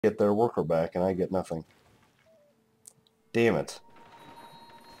get their worker back and I get nothing. Damn it.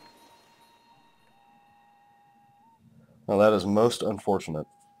 Now that is most unfortunate.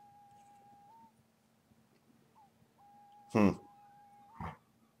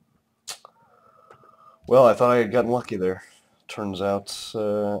 Well, I thought I had gotten lucky there. Turns out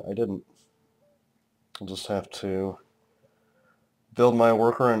I didn't. I'll just have to build my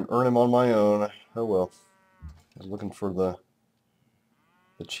worker and earn him on my own. Oh well. I was looking for the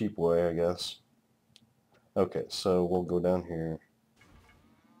cheap way, I guess. Okay, so we'll go down here.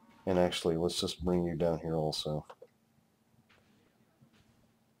 And actually, let's just bring you down here also.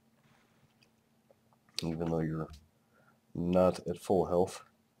 Even though you're not at full health.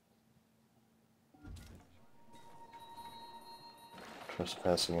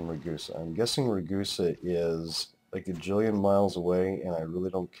 Trespassing in Ragusa. I'm guessing Ragusa is a gajillion miles away, and I really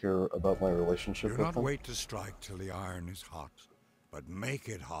don't care about my relationship Do with not them. wait to strike till the iron is hot, but make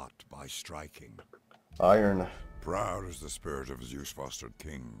it hot by striking. Iron. Proud is the spirit of Zeus-fostered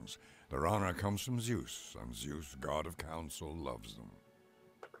kings. Their honor comes from Zeus, and Zeus, god of counsel, loves them.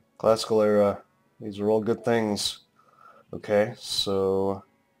 Classical era. These are all good things. Okay, so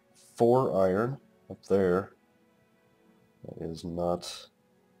 4 iron up there. That is not...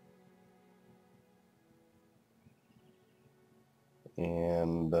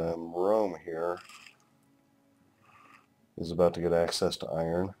 And Rome here is about to get access to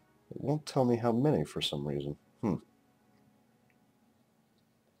iron. It won't tell me how many for some reason.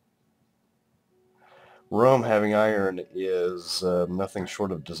 Rome having iron is nothing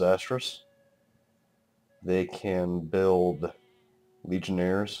short of disastrous. They can build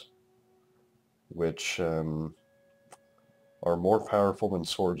legionnaires, which are more powerful than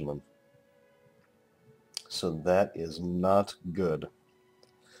swordsmen. So that is not good.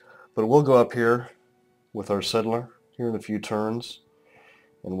 But we'll go up here with our settler here in a few turns,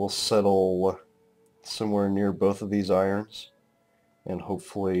 and we'll settle somewhere near both of these irons, and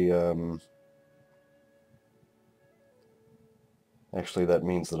hopefully actually that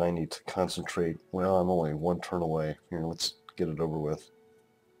means that I need to concentrate. Well, I'm only 1 turn away. Here, let's get it over with.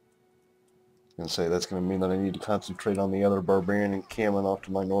 I'm going to say that's going to mean that I need to concentrate on the other barbarian encampment off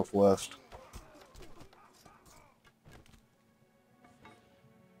to my northwest.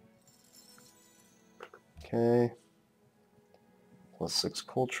 Okay. +6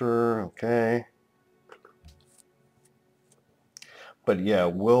 culture. Okay. But yeah,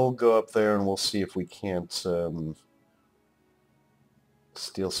 we'll go up there and we'll see if we can't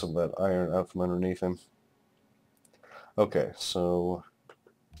steal some of that iron out from underneath him. Okay, so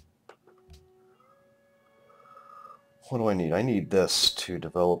what do I need? I need this to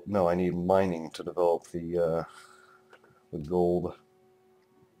develop... No, I need mining to develop the gold.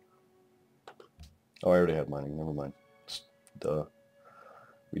 Oh, I already had mining. Never mind. Duh.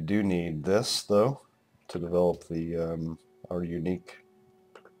 We do need this, though, to develop the our unique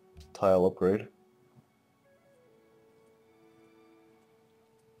tile upgrade.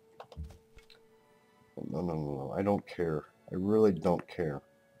 No. I don't care. I really don't care.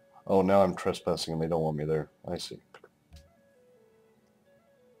 Oh, now I'm trespassing and they don't want me there. I see.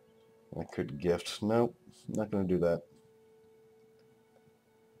 I could gift. Nope. Not going to do that.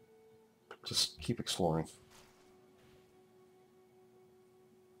 Just keep exploring.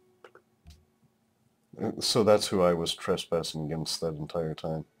 So that's who I was trespassing against that entire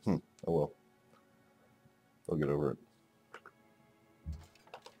time. Oh well. I'll get over it.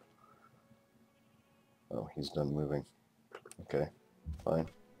 Oh, he's done moving. Okay, fine.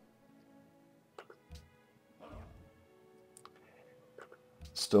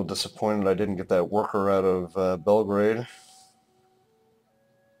 Still disappointed I didn't get that worker out of Belgrade.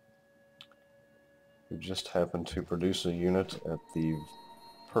 Who just happened to produce a unit at the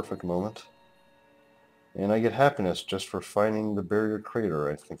perfect moment. And I get happiness just for finding the barrier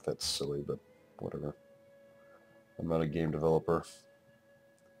crater. I think that's silly, but whatever. I'm not a game developer.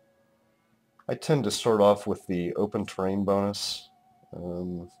 I tend to start off with the open terrain bonus,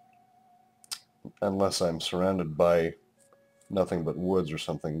 unless I'm surrounded by nothing but woods or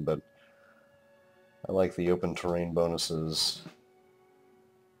something, but I like the open terrain bonuses.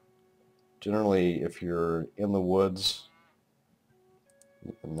 Generally, if you're in the woods,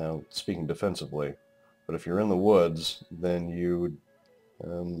 now speaking defensively, but if you're in the woods, then you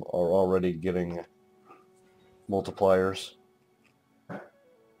are already getting multipliers.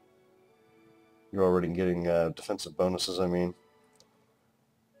 You're already getting defensive bonuses, I mean.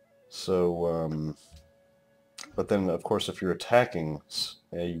 So, but then, of course, if you're attacking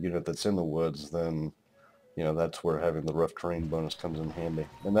a unit that's in the woods, then, you know, that's where having the rough terrain bonus comes in handy.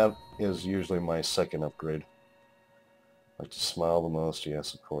 And that is usually my second upgrade. Like to smile the most?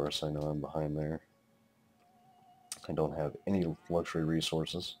 Yes, of course. I know I'm behind there. I don't have any luxury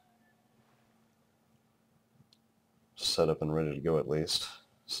resources. Set up and ready to go at least.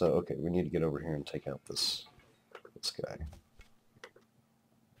 So, okay, we need to get over here and take out this guy.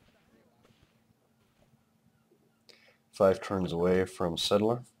 5 turns away from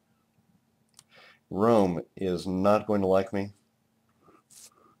settler. Rome is not going to like me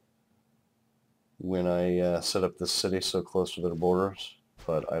when I set up this city so close to their borders,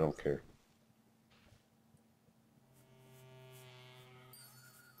 but I don't care.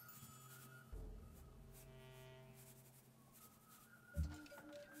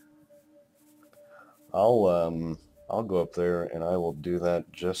 I'll go up there and I will do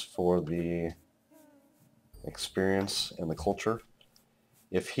that just for the experience and the culture.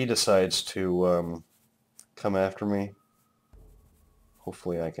 If he decides to come after me,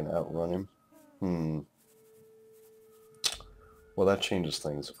 hopefully I can outrun him. Well, that changes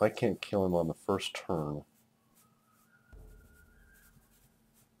things. If I can't kill him on the first turn,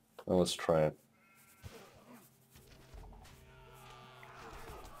 well, let's try it.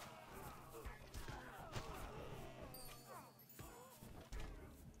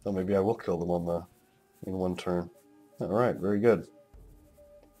 Oh, maybe I will kill them in one turn. All right, very good.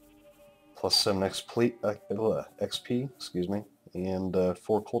 Plus 7 XP, excuse me, and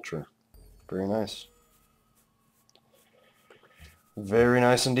 4 culture. Very nice. Very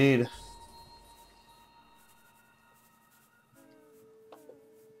nice indeed.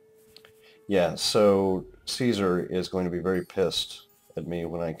 Yeah, so Caesar is going to be very pissed at me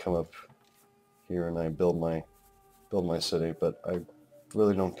when I come up here and I build my city, but I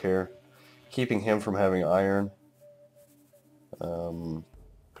really don't care. Keeping him from having iron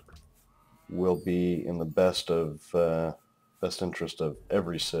will be in the best interest of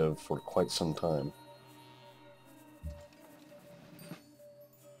every civ for quite some time.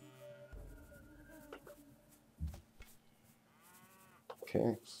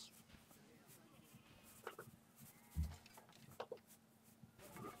 Okay.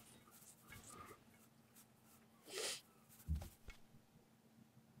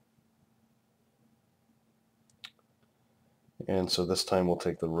 And so this time we'll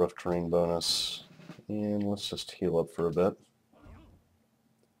take the rough terrain bonus, and let's just heal up for a bit.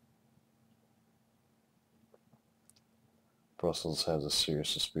 Brussels has a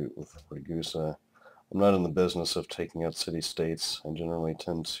serious dispute with Ragusa. I'm not in the business of taking out city-states. I generally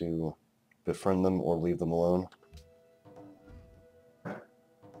tend to befriend them or leave them alone.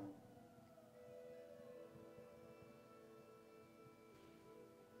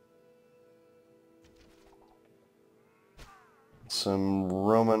 Some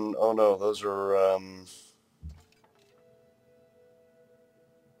Roman... Oh no, those are...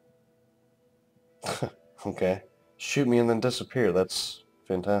 Okay. Shoot me and then disappear. That's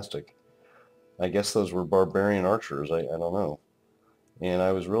fantastic. I guess those were barbarian archers. I don't know. And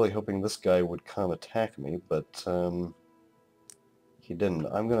I was really hoping this guy would come attack me, but he didn't.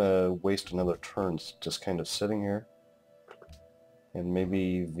 I'm going to waste another turn just kind of sitting here. And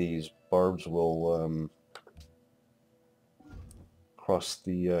maybe these barbs will cross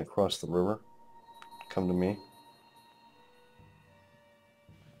the river. Come to me.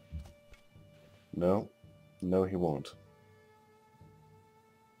 No. No, he won't.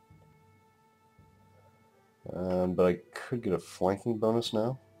 But I could get a flanking bonus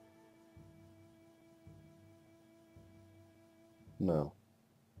now. No.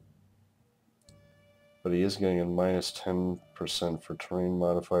 But he is getting a minus 10% for terrain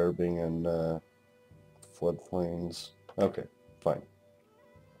modifier being in floodplains. Okay, fine.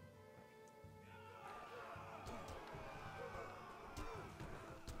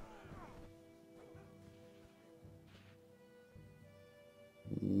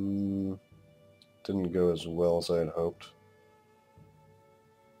 Didn't go as well as I had hoped.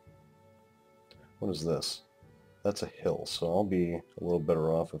 What is this? That's a hill, so I'll be a little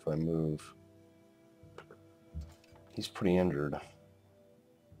better off if I move. He's pretty injured.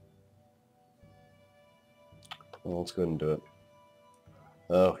 Well, let's go ahead and do it.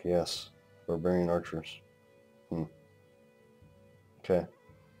 Oh, yes. Barbarian archers. Okay.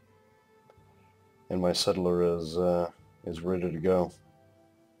 And my settler is ready to go.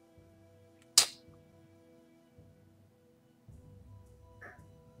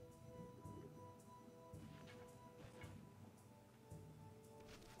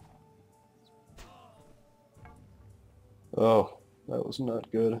 Oh, that was not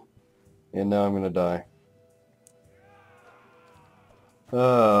good. And now I'm going to die.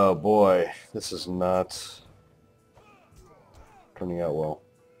 Oh boy, this is not turning out well.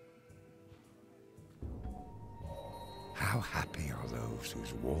 How happy are those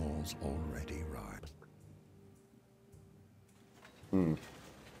whose walls already rise? Hmm.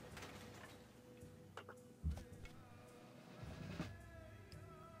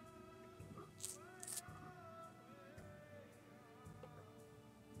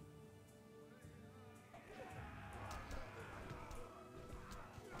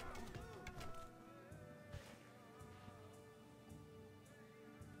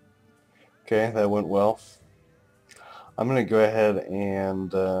 Okay, that went well. I'm going to go ahead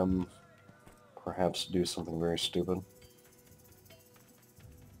and perhaps do something very stupid.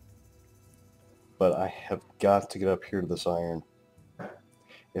 But I have got to get up here to this iron.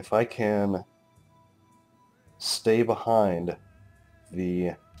 If I can stay behind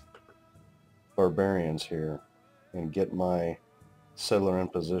the barbarians here and get my settler in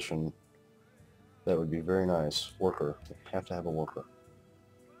position, that would be very nice. Worker. We have to have a worker.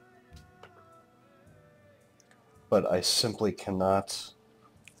 But I simply cannot.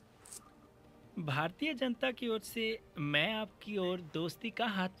 Bharatiya Janata की ओर से मैं आपकी ओर दोस्ती का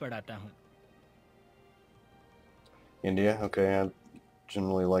हाथ बढ़ाता हूँ. India, okay, I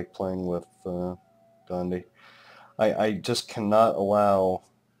generally like playing with Gandhi. I just cannot allow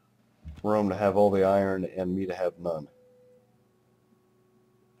Rome to have all the iron and me to have none.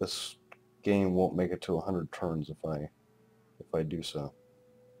 This game won't make it to 100 turns if I do so.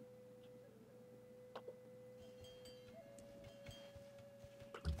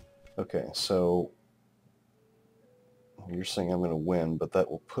 Okay, so you're saying I'm going to win, but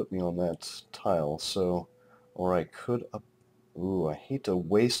that will put me on that tile. So, or I could up. Ooh, I hate to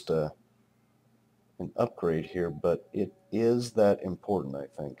waste an upgrade here, but it is that important, I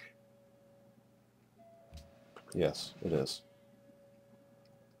think. Yes, it is.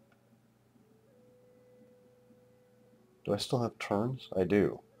 Do I still have turns? I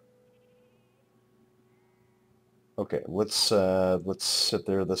do. Okay, let's sit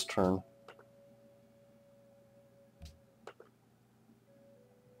there this turn.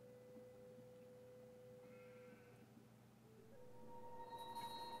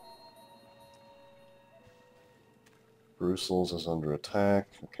 Brussels is under attack.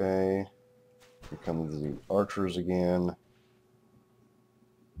 Okay. Here come the archers again.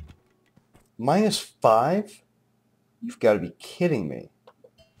 -5? You've got to be kidding me.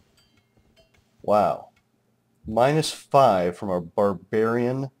 Wow. -5 from our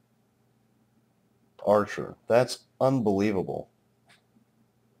barbarian archer. That's unbelievable.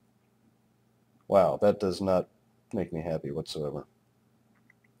 Wow, that does not make me happy whatsoever.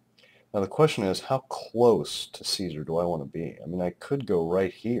 Now the question is, how close to Caesar do I want to be? I mean, I could go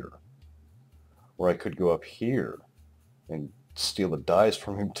right here. Or I could go up here and steal the dice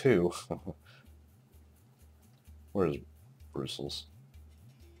from him too. Where's Brussels?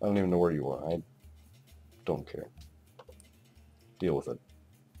 I don't even know where you are. I don't care. Deal with it.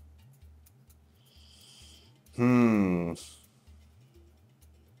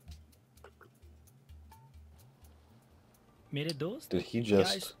 मेरे दोस्त, Did he क्या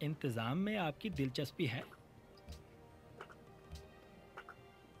just... इस इंतजाम में आपकी दिलचस्पी है?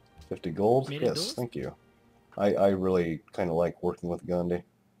 50 gold? मेरे Yes, दोस्त, thank you. I really kind of like working with Gandhi.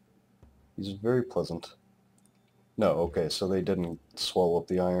 He's very pleasant. No, okay, so they didn't swallow up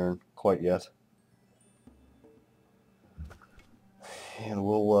the iron quite yet. And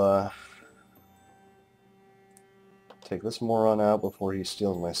we'll take this moron out before he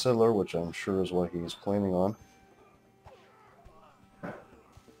steals my settler, which I'm sure is what he's planning on.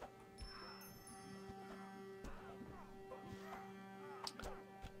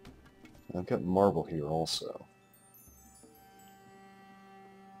 I've got marble here also.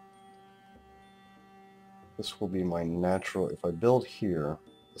 This will be my natural... If I build here,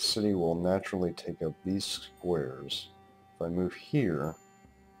 the city will naturally take up these squares. If I move here,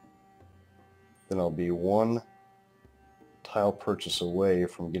 then I'll be one tile purchase away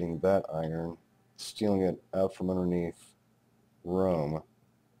from getting that iron, stealing it out from underneath Rome.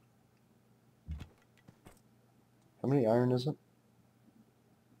 How many iron is it?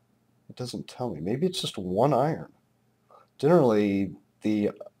 It doesn't tell me. Maybe it's just one iron. Generally,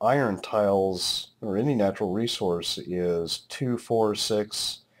 the iron tiles, or any natural resource, is 2, 4,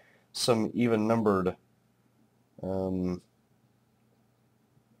 6, some even numbered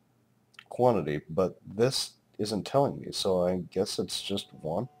quantity, but this isn't telling me, so I guess it's just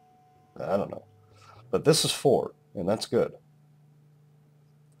one? I don't know. But this is 4, and that's good.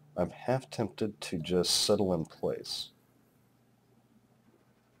 I'm half tempted to just settle in place.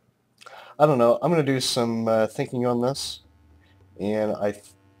 I don't know. I'm going to do some thinking on this, and I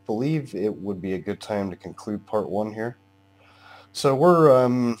believe it would be a good time to conclude part 1 here. So we're, I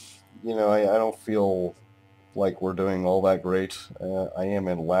don't feel like we're doing all that great. I am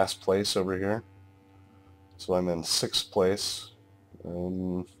in last place over here. So I'm in 6th place.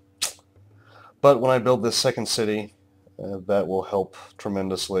 But when I build this second city, that will help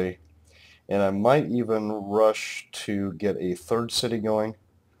tremendously. And I might even rush to get a 3rd city going,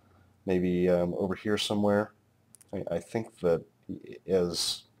 maybe over here somewhere. I think that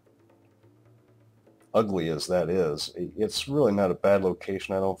as ugly as that is, it's really not a bad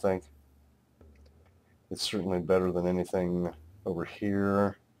location, I don't think. It's certainly better than anything over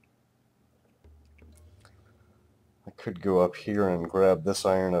here. I could go up here and grab this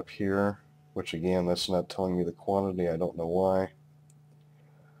iron up here, which again, that's not telling me the quantity. I don't know why.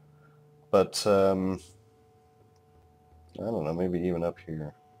 But, I don't know, maybe even up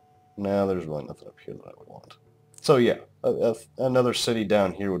here. No, there's really nothing up here that I would want. So yeah, another city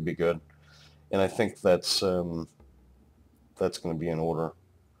down here would be good. And I think that's going to be in order.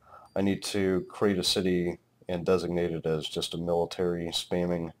 I need to create a city and designate it as just a military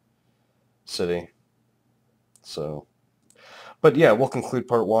spamming city. So, but yeah, we'll conclude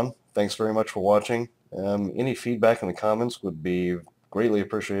part 1. Thanks very much for watching. Any feedback in the comments would be greatly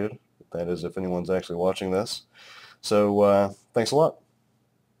appreciated. That is, if anyone's actually watching this. So, thanks a lot.